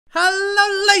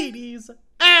Hello, ladies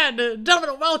and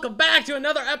gentlemen, welcome back to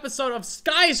another episode of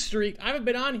Sky Streak. I haven't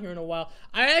been on here in a while.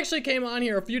 I actually came on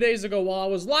here a few days ago while I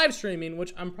was live streaming,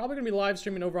 which I'm probably going to be live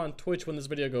streaming over on Twitch when this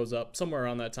video goes up, somewhere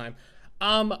around that time.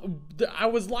 I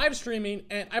was live streaming,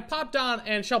 and I popped on,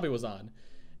 and Shelby was on.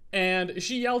 And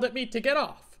she yelled at me to get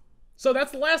off. So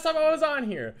that's the last time I was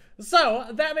on here. So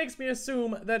that makes me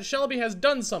assume that Shelby has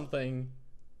done something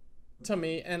to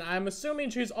me, and I'm assuming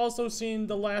she's also seen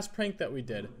the last prank that we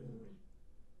did.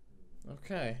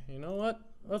 Okay, you know what?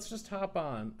 Let's just hop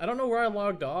on. I don't know where I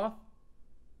logged off.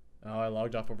 Oh, I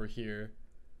logged off over here.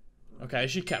 Okay,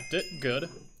 she kept it. Good.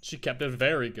 She kept it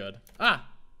very good. Ah!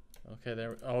 Okay,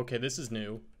 there. Okay, this is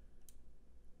new.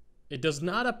 It does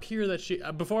not appear that she...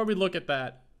 before we look at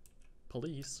that...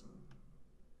 Police.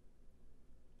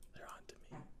 They're on to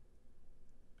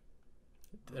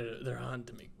me. They're on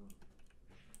to me.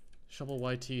 Shovel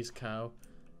YT's cow.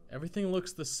 Everything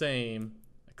looks the same,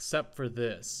 except for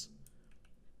this.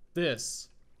 This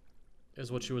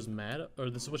is what she was mad at, or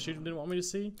this is what she didn't want me to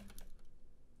see?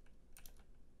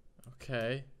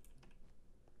 Okay.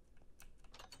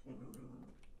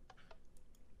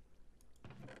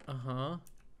 Uh-huh.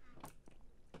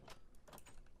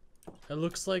 It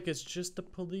looks like it's just a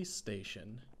police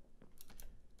station.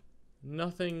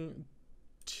 Nothing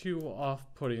too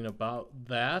off-putting about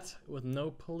that, with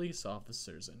no police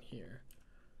officers in here.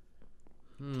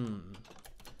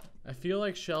 I feel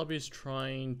like Shelby's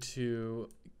trying to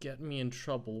get me in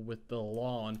trouble with the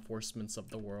law enforcements of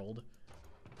the world.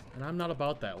 And I'm not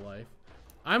about that life.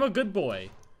 I'm a good boy.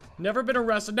 Never been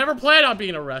arrested. Never planned on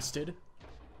being arrested.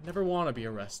 Never want to be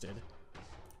arrested.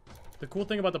 The cool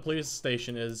thing about the police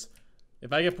station is,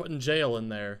 if I get put in jail in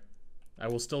there, I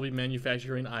will still be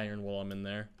manufacturing iron while I'm in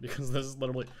there. Because this is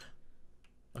literally...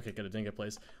 Okay, good, it didn't get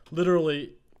placed.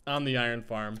 Literally on the iron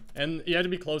farm. And you had to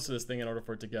be close to this thing in order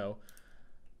for it to go.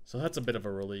 So that's a bit of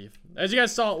a relief. As you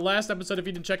guys saw last episode, if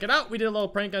you didn't check it out, we did a little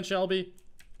prank on Shelby.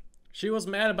 She was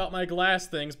mad about my glass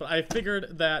things, but I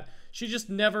figured that she just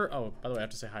never... Oh, by the way, I have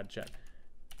to say hi to chat.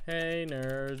 Hey,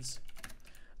 nerds.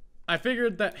 I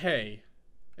figured that, hey,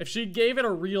 if she gave it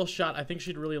a real shot, I think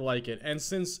she'd really like it. And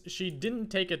since she didn't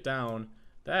take it down,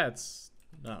 that's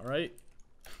not right.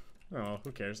 Oh,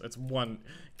 who cares? It's one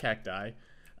cacti.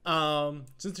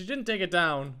 Since she didn't take it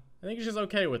down, I think she's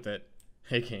okay with it.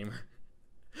 Hey, gamer.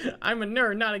 I'm a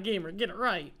nerd, not a gamer. Get it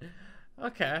right.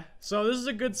 Okay, so this is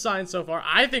a good sign so far.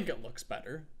 I think it looks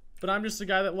better, but I'm just a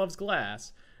guy that loves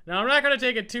glass. Now, I'm not going to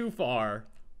take it too far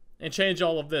and change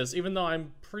all of this, even though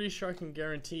I'm pretty sure I can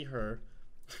guarantee her,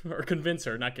 or convince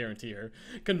her, not guarantee her,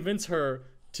 convince her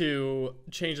to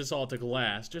change this all to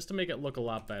glass, just to make it look a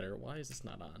lot better. Why is this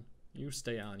not on? You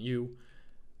stay on, you.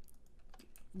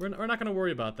 We're not going to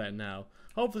worry about that now.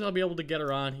 Hopefully I'll be able to get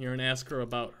her on here and ask her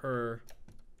about her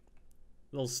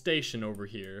little station over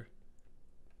here.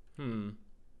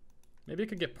 Maybe I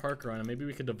could get Parker on it. Maybe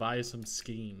we could devise some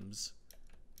schemes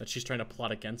that she's trying to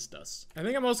plot against us. I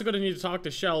think I'm also going to need to talk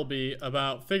to Shelby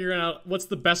about figuring out what's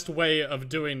the best way of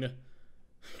getting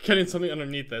something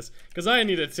underneath this. Because I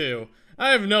need it too.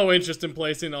 I have no interest in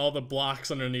placing all the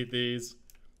blocks underneath these.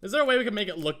 Is there a way we can make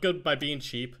it look good by being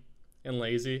cheap and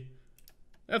lazy?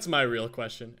 That's my real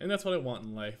question. And that's what I want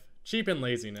in life. Cheap and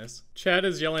laziness. Chad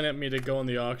is yelling at me to go in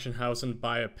the auction house and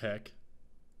buy a pick.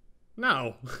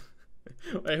 No.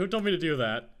 Wait, who told me to do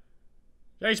that?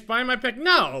 Did I just buy my pick?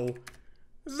 No!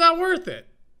 This is not worth it.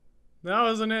 That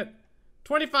wasn't it.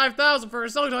 25,000 for a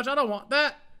silk touch. I don't want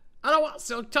that. I don't want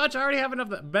silk touch. I already have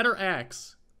enough of that. Better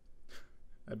axe.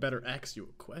 I better ask you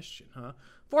a question, huh?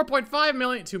 4.5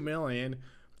 million. 2 million.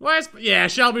 Why is... Yeah,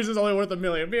 Shelby's is only worth $1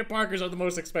 million. Me and Parker's are the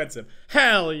most expensive.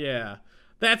 Hell yeah.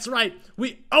 That's right.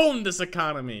 We own this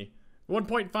economy.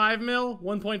 1.5 mil?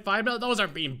 1.5 mil? Those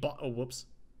aren't being bought. Oh, whoops.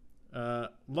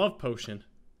 Love potion.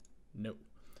 Nope.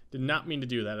 Did not mean to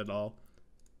do that at all.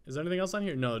 Is there anything else on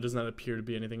here? No, it does not appear to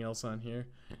be anything else on here.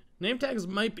 Name tags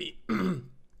might be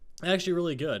actually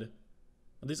really good.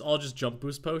 Are these all just jump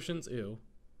boost potions? Ew.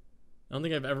 I don't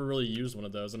think I've ever really used one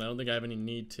of those, and I don't think I have any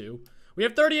need to. We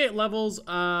have 38 levels.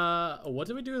 What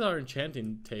did we do with our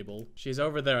enchanting table? She's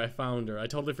over there. I found her. I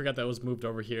totally forgot that was moved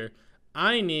over here.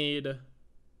 I need...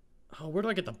 Oh, where do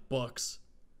I get the books?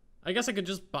 I guess I could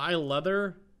just buy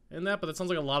leather in that, but that sounds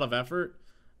like a lot of effort.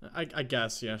 I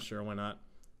guess, yeah, sure, why not?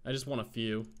 I just want a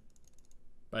few.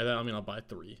 By that, I mean I'll buy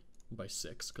 3. I'll buy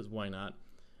 6, because why not?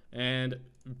 And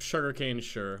sugarcane,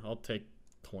 sure. I'll take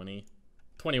 20.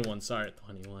 21, sorry,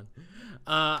 21.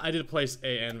 I did place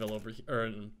a anvil over here,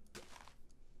 or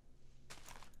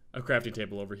a crafting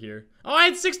table over here. Oh, I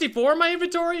had 64 in my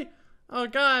inventory? Oh,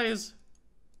 guys.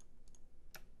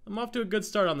 I'm off to a good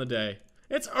start on the day.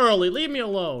 It's early, leave me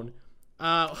alone.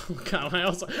 Oh god,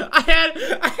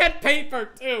 I had paper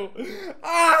too.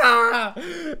 Ah!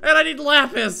 And I need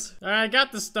lapis. Alright, I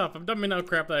got the stuff. I'm dumping out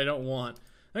crap that I don't want.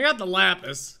 I got the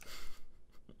lapis.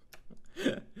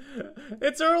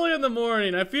 It's early in the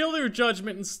morning. I feel your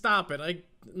judgment and stop it.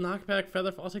 Knockback,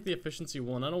 feather. I'll take the efficiency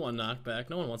one. I don't want knockback.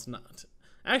 No one wants not.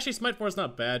 Actually, Smite 4 is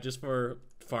not bad just for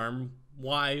farm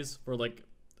wise, for like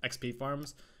XP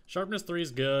farms. Sharpness 3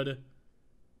 is good.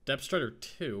 Depth Strider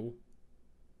 2.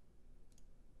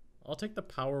 I'll take the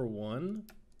power 1.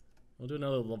 We'll do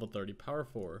another level 30. Power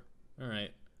 4.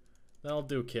 Alright. That'll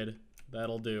do, kid.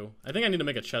 That'll do. I think I need to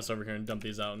make a chest over here and dump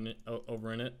these out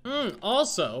over in it.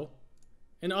 Also,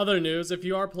 in other news, if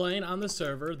you are playing on the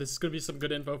server, this is going to be some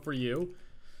good info for you.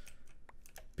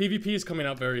 PvP is coming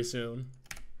out very soon.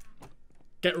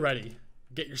 Get ready.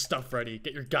 Get your stuff ready.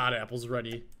 Get your god apples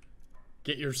ready.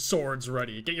 Get your swords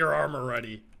ready. Get your armor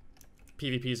ready.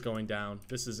 PvP is going down.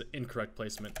 This is incorrect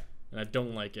placement, and I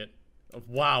don't like it.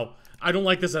 Wow, I don't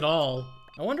like this at all.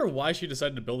 I wonder why she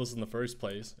decided to build this in the first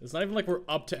place. It's not even like we're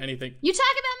up to anything. You talk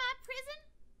about my prison?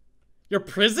 Your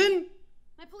prison?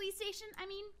 My police station, I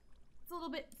mean. It's a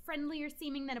little bit friendlier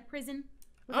seeming than a prison.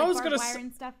 With, I like, was gonna wire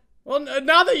and stuff. Well,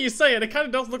 now that you say it, it kind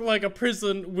of does look like a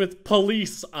prison with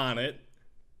police on it.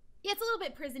 Yeah, it's a little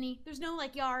bit prison-y. There's no,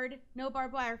 like, yard, no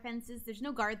barbed wire fences. There's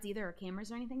no guards either or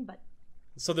cameras or anything, but...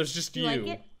 So there's just you. Like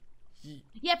it?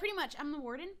 Yeah, pretty much. I'm the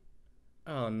warden.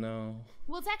 Oh, no.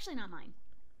 Well, it's actually not mine.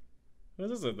 What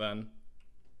is it, then?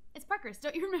 It's Parker's.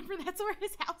 Don't you remember that's where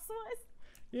his house was?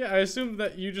 Yeah, I assumed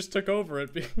that you just took over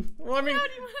it. Well, I mean... No,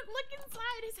 do you want to look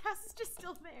inside? His house is just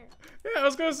still there. Yeah, I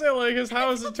was gonna say, like, his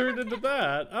house has turned into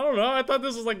that. I don't know. I thought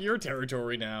this was, like, your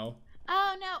territory now.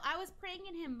 Oh, no. I was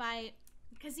pranking him by...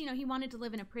 Because, you know, he wanted to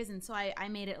live in a prison, so I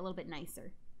made it a little bit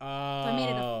nicer. So I made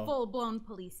it a full-blown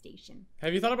police station.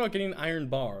 Have you thought about getting iron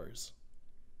bars?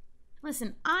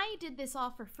 Listen, I did this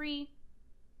all for free.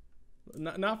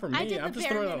 Not for me. I'm just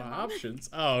throwing out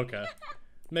options. Oh, okay.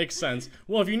 Makes sense.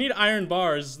 Well, if you need iron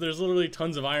bars, there's literally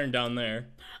tons of iron down there.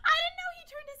 I didn't know he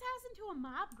turned his house into a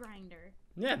mob grinder.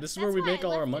 Yeah, this is where we make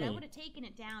all our money. I would have taken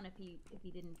it down if he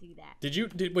didn't do that.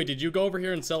 Did you go over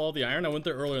here and sell all the iron? I went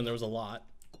there earlier and there was a lot.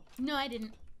 No, I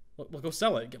didn't. Well, go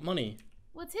sell it. Get money.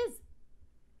 What's his?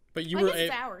 But you were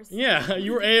ours. Yeah,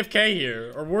 you were AFK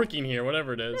here or working here,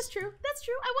 whatever it is. That's true. That's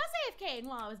true. I was AFKing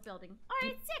while I was building. All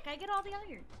right, sick. I get all the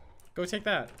iron. Go take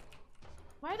that.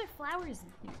 Why are there flowers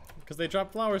in here? Because they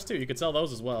drop flowers too. You could sell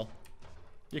those as well.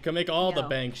 You can make all the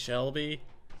bank, Shelby.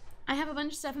 I have a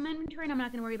bunch of stuff in my inventory and I'm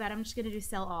not going to worry about it. I'm just going to do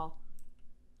sell all.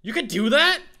 You could do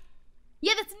that?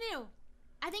 Yeah, that's new.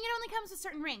 I think it only comes with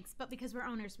certain ranks, but because we're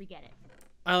owners, we get it.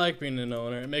 I like being an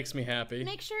owner. It makes me happy.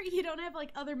 Make sure you don't have, like,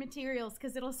 other materials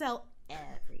because it'll sell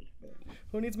everything.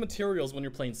 Who needs materials when you're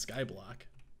playing Skyblock?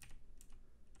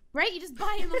 Right? You just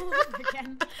buy them all over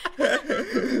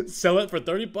again. Sell it for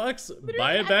 30 bucks,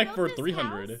 buy it back for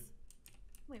 300. House.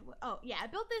 Wait, what? Oh, yeah, I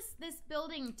built this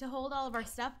building to hold all of our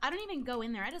stuff. I don't even go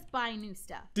in there. I just buy new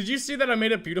stuff. Did you see that I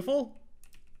made it beautiful?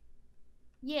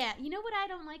 Yeah, you know what I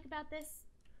don't like about this?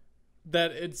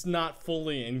 That it's not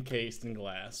fully encased in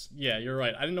glass. Yeah, you're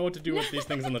right. I didn't know what to do with these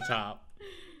things on the top.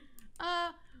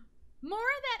 More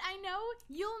that I know,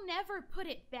 you'll never put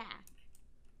it back.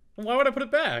 Why would I put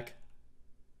it back?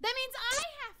 That means I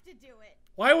have to do it.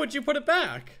 Why would you put it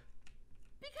back?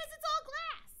 Because it's all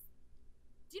glass.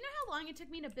 Do you know how long it took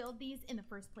me to build these in the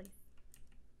first place?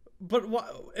 But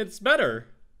it's better.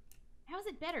 How is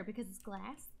it better? Because it's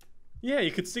glass? Yeah,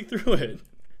 you could see through it.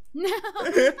 No.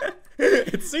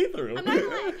 It's see-through. I'm not gonna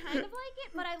lie, I kind of like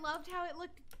it, but I loved how it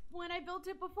looked when I built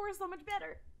it before so much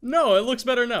better. No, it looks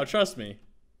better now, trust me.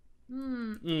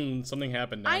 Something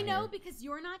happened down I know here. because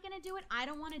you're not gonna do it. I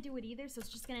don't want to do it either, so it's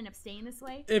just gonna end up staying this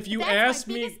way. If you that's ask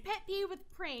my me, biggest pet peeve with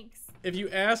pranks. If you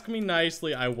ask me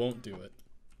nicely, I won't do it.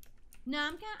 No,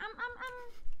 I'm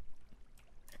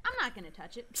not gonna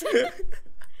touch it. Yeah,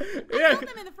 I built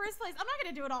them in the first place. I'm not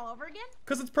gonna do it all over again.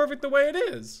 Because it's perfect the way it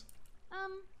is.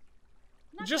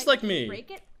 Just like me. Break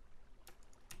it.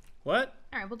 What?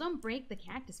 All right, well, don't break the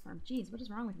cactus farm. Jeez, what is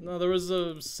wrong with you? No, there was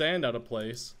sand out of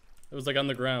place. It was like on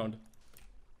the ground.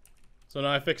 So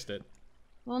now I fixed it.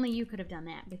 Well, only you could have done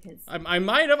that because I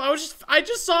might have. I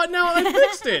just saw it now and I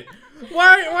fixed it.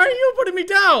 Why are you putting me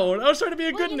down? I was trying to be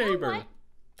a good neighbor. What?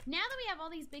 Now that we have all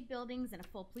these big buildings and a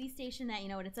full police station, that, you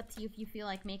know what, it's up to you if you feel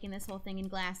like making this whole thing in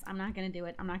glass. I'm not gonna do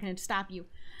it. I'm not gonna stop you.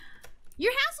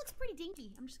 Your house looks pretty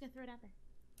dinky. I'm just gonna throw it out there.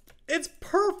 It's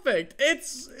perfect.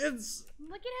 It's.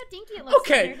 Look at how dinky it looks.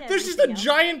 Okay, there's just a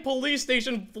giant police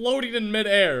station floating in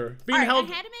midair, being held.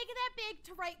 I had to make it that big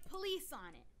to write police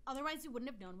on it. Otherwise, you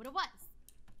wouldn't have known what it was.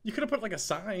 You could have put like a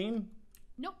sign.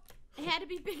 Nope. It had to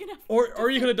be big enough. Or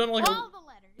you could have done like all the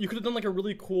letters. You could have done like a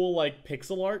really cool like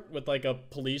pixel art with like a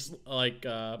police like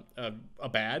a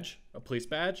badge, a police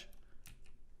badge,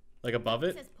 like above It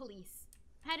it. says police.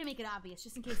 I had to make it obvious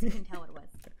just in case you couldn't tell what it was.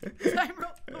 So I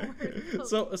wrote the word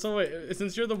police. So wait,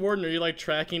 since you're the warden, are you like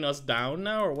tracking us down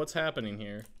now, or what's happening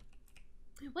here?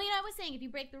 Well, I was saying if you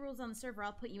break the rules on the server,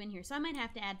 I'll put you in here. So I might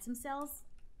have to add some cells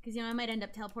because I might end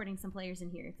up teleporting some players in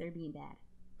here if they're being bad.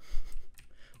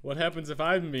 What happens if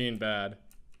I'm being bad?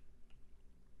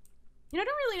 I don't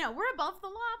really know. We're above the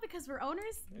law because we're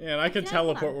owners. Yeah, and I can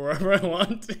teleport wherever I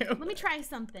want to. Let me try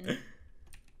something.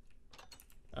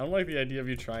 I don't like the idea of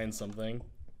you trying something.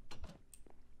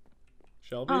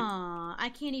 Shelby? Aw, I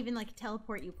can't even like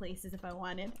teleport you places if I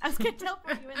wanted. I was gonna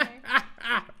teleport you in there.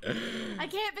 I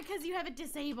can't because you have it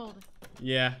disabled.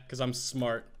 Yeah, because I'm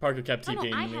smart. Parker kept TPing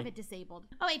me. I have it disabled.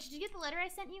 Oh wait, did you get the letter I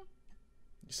sent you?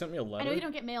 You sent me a letter? I know you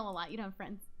don't get mail a lot. You don't have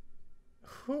friends.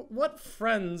 What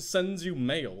friend sends you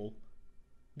mail?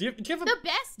 Do you have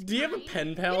a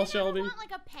pen pal, Shelby? You want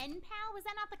like a pen pal? Was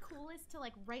that not the coolest to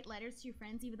like write letters to your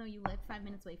friends even though you live 5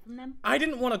 minutes away from them? I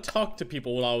didn't want to talk to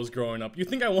people when I was growing up. You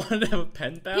think I wanted to have a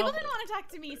pen pal? People didn't want to talk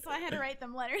to me, so I had to write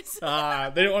them letters.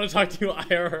 They didn't want to talk to you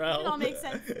IRL. It all makes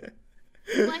sense.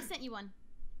 Well, I sent you one.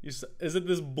 Is it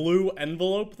this blue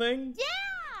envelope thing?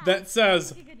 Yeah! That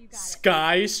says Okay, good, you got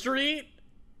Sky Street?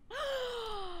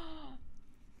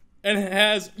 And it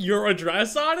has your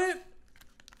address on it?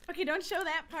 Okay, don't show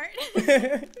that part. It has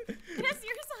yours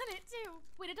on it, too.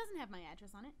 Wait, it doesn't have my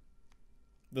address on it.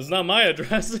 That's not my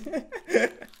address. Whose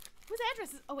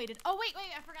address is... Oh, wait, I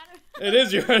forgot it. It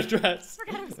is your address. I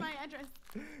forgot it was my address.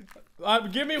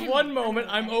 Give me one moment.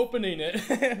 I'm opening it.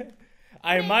 Surprise!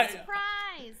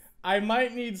 I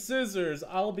might need scissors.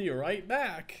 I'll be right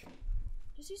back.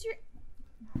 Just use your...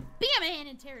 Bam! Man,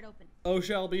 and tear it open. Oh,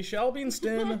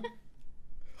 Shelbynston.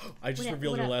 I just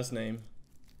revealed your last name.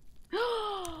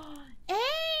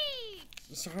 Hey!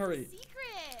 Sorry.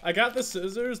 Secret. I got the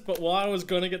scissors, but while I was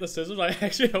gonna get the scissors, I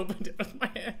actually opened it with my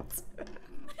hands.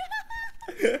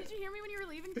 Did you hear me when you were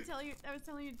leaving I was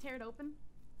telling you to tear it open?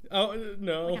 Oh,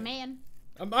 no. Like a man.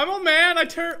 I'm a man. I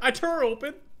tear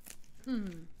open. Hmm.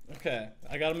 Okay.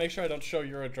 I gotta make sure I don't show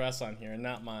your address on here and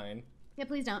not mine. Yeah,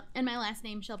 please don't. And my last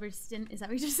name, Shelberston. Is that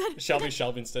what you just said?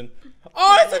 Shelbynston.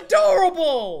 Oh, it's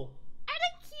adorable! Are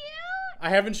they cute? I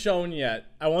haven't shown yet.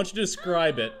 I want you to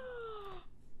describe it.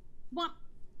 Want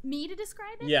me to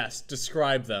describe it? Yes,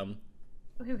 describe them.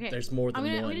 Okay. There's more than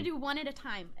one. I'm gonna do one at a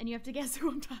time, and you have to guess who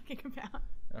I'm talking about.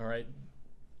 All right.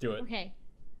 Do it. Okay.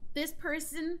 This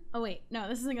person... Oh, wait. No,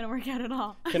 this isn't gonna work out at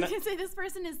all. I'm gonna say this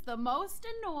person is the most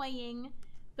annoying,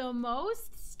 the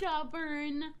most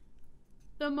stubborn,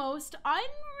 the most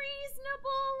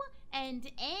unreasonable, and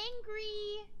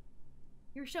angry.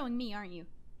 You're showing me, aren't you?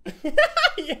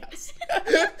 Yes.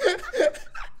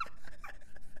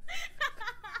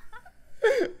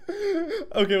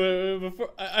 Okay, wait, before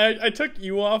I took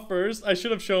you off first. I should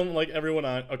have shown like everyone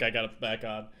on. Okay, I got it back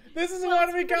on. This is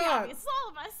what we got. It's all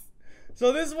of us.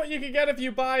 So this is what you can get if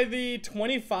you buy the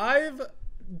 25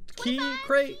 key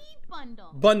crate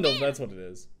bundle. Bundle, that's what it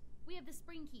is. We have the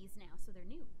spring keys now, so they're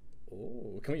new.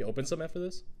 Oh, can we open some after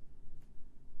this?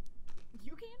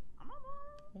 You can.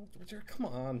 Come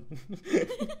on.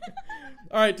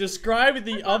 All right, describe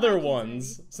the other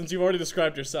ones since you've already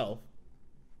described yourself.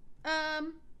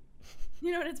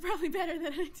 You know what? It's probably better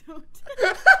that I don't.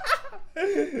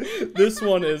 This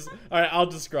one is... Alright, I'll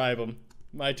describe them.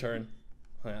 My turn.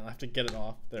 I'll have to get it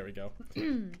off. There we go.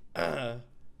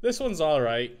 This one's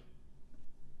alright.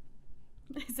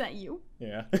 Is that you?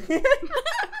 Yeah. I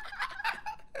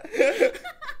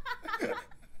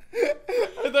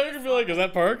thought you could be like, is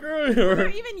that Parker? Or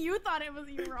even you thought you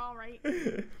were alright.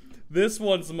 This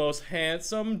one's the most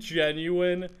handsome,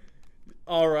 genuine,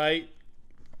 alright.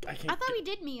 I thought we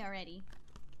did me already.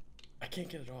 I can't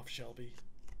get it off, Shelby.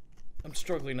 I'm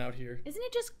struggling out here. Isn't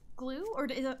it just glue, or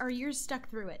are yours stuck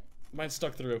through it? Mine's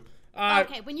stuck through.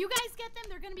 Okay, when you guys get them,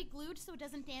 they're gonna be glued so it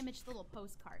doesn't damage the little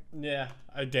postcard. Yeah,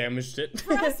 I damaged it.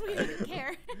 For us, we didn't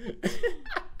care.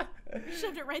 We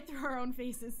shoved it right through our own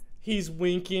faces. He's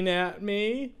winking at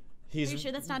me. He's Are you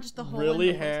sure that's not just the hole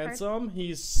really in the handsome.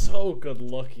 He's so good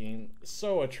looking,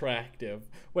 so attractive.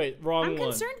 Wait, wrong one. I'm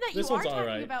concerned that this you are one's talking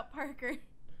right. about Parker.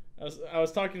 I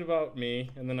was talking about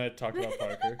me, and then I talked about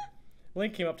Parker.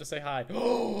 Link came up to say hi.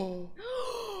 Do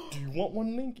you want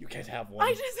one, Link? You can't have one.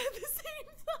 I just had the same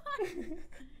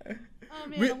thought. Oh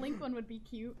man, a Link one would be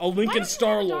cute. A Link and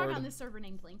Star-Lord. Why don't you have a dog on this server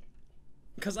named Link?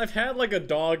 Because I've had like a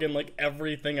dog in like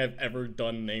everything I've ever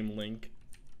done named Link.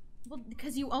 Well,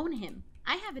 because you own him.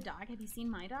 I have a dog. Have you seen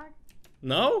my dog?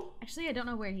 No? Actually, I don't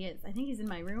know where he is. I think he's in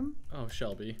my room. Oh,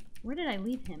 Shelby. Where did I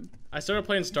leave him? I started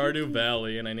playing Stardew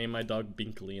Valley, and I named my dog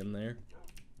Binkley in there.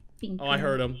 Binkley. Oh, I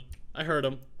heard him. I heard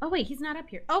him. Oh, wait, he's not up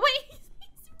here. Oh, wait, he's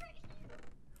right here.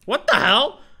 What the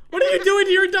hell? What are you doing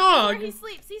to your dog? He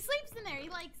sleeps. He sleeps in there. He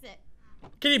likes it.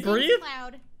 Can he breathe?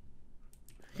 Loud.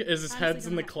 Is his head's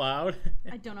in the cloud?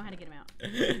 I don't know how to get him out.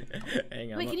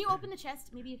 Hang on. Wait, can you open the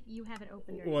chest? Maybe if you have it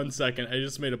open. One second. I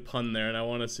just made a pun there, and I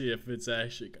want to see if it's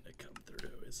actually going to come through.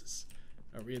 Is this...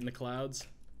 Are we in the clouds?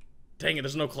 Dang it,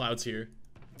 there's no clouds here.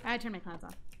 I turned my clouds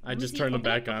off. I just turned them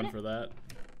back on for that.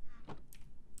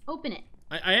 Open it.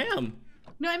 I am.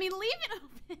 No, I mean leave it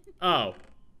open. Oh.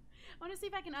 I want to see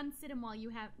if I can unsit him while you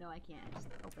have... No, I can't. I just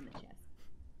open the chest.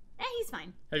 Eh, he's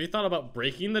fine. Have you thought about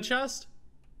breaking the chest?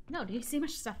 No, do you see how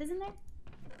much stuff is in there?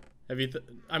 Have you...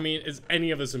 I mean, is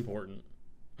any of this important?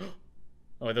 Oh,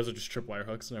 wait, those are just tripwire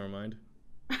hooks. Never mind.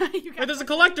 Hey, there's a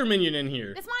collector minion in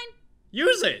here. It's mine.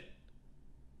 Use it.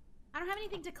 I don't have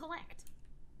anything to collect.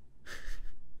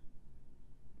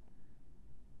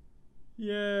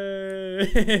 Yay.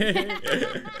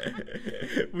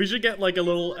 We should get like a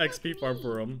little XP farm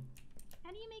for him.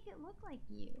 How do you make it look like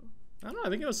you? I don't know. I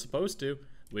think it was supposed to.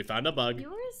 We found a bug.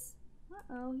 Yours?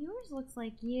 Uh-oh. Yours looks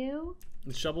like you.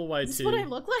 The shovel YT. Is this what I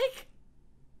look like?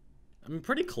 I'm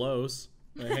pretty close.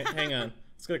 Wait, hang on.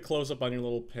 Let's get a close up on your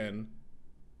little pin.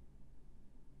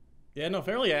 Yeah, no,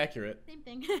 fairly accurate. Same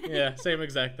thing. Yeah, same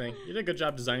exact thing. You did a good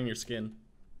job designing your skin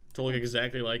to look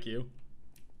exactly like you.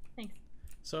 Thanks.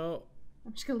 So...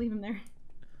 I'm just gonna leave him there.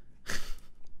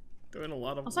 Doing a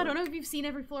lot of Also, work. I don't know if you've seen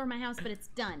every floor of my house, but it's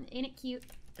done. Ain't it cute?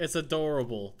 It's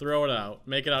adorable. Throw it out.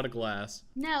 Make it out of glass.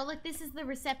 No, look, this is the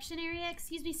reception area.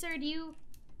 Excuse me, sir, do you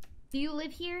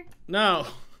live here? No.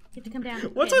 You have to come down.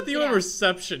 What's with you and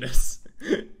receptionists?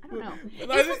 I don't know. It's supposed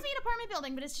to be an apartment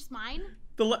building, but it's just mine.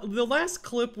 The last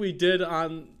clip we did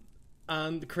on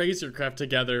Crazier Craft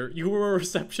together, you were a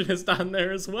receptionist on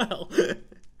there as well.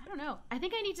 I don't know. I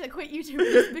think I need to quit YouTube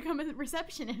and just become a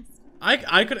receptionist.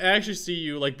 I could actually see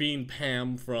you like being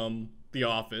Pam from The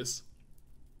Office.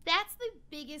 That's the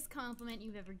biggest compliment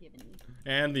you've ever given me.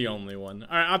 And the only one.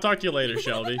 All right, I'll talk to you later,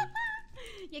 Shelby.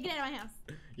 Yeah, get out of my house.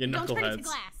 You knuckleheads. Don't turn it to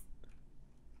glass.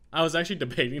 I was actually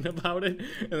debating about it,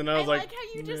 and then I was like how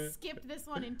you just skipped this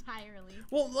one entirely.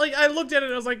 Well, like, I looked at it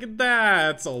and I was like,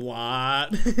 that's a lot.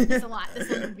 It's a lot. This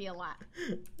one would be a lot.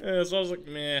 Yeah, so I was like,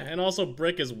 meh. And also,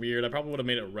 brick is weird. I probably would have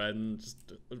made it red and just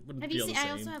it wouldn't have feel you seen, the same.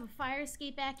 I also have a fire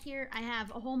escape back here. I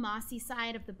have a whole mossy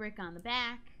side of the brick on the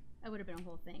back. That would have been a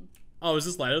whole thing. Oh, is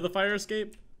this ladder the fire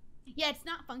escape? Yeah, it's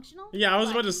not functional. Yeah, I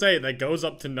was about to say, that goes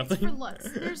up to nothing. For looks.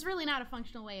 There's really not a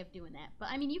functional way of doing that. But,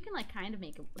 I mean, you can, like, kind of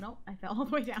make it... Nope, I fell all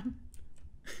the way down.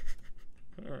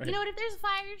 All right. You know what? If there's a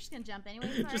fire, you're just gonna jump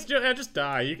anyway. Just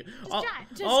die. You can,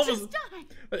 just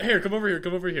die. Here, come over here.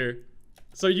 Come over here.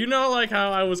 So you know, like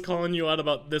how I was calling you out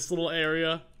about this little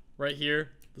area right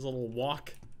here, this little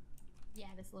walk. Yeah,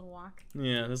 this little walk.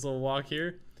 Yeah, this little walk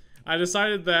here. I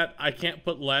decided that I can't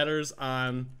put ladders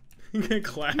on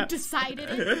class. You decided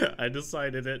it. I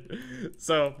decided it.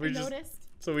 So we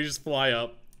just fly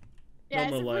up. Yeah,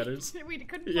 no more ladders. We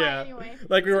couldn't fly anyway.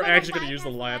 Like we were actually going to use the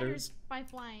ladders. By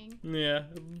flying. Yeah,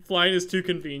 flying is too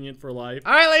convenient for life.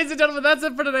 Alright, ladies and gentlemen, that's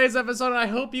it for today's episode. I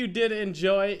hope you did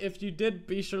enjoy. If you did,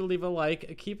 be sure to leave a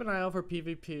like. Keep an eye out for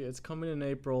PvP. It's coming in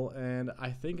April, and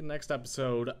I think next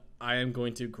episode, I am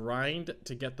going to grind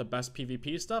to get the best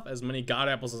PvP stuff, as many god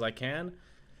apples as I can.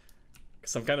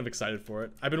 Because I'm kind of excited for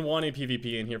it. I've been wanting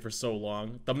PvP in here for so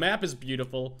long. The map is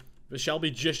beautiful.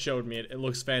 Shelby just showed me it. It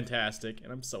looks fantastic,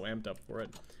 and I'm so amped up for it.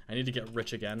 I need to get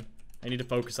rich again. I need to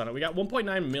focus on it. We got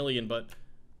 1.9 million, but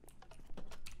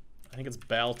I think it's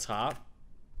Bal top.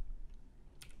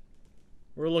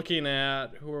 We're looking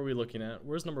at... Who are we looking at?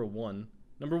 Where's number one?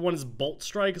 Number one is Bolt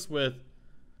Strikes with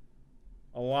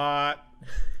a lot.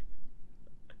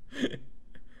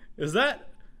 Is that...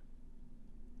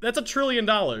 That's $1 trillion.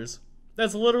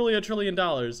 That's literally $1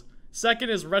 trillion. Second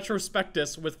is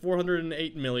Retrospectus with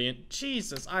 408 million.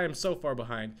 Jesus, I am so far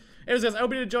behind. Anyways, guys, I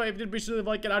hope you enjoyed. If you did, be sure to leave a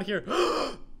like. Get out of here.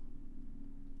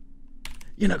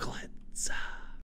 You knuckleheads.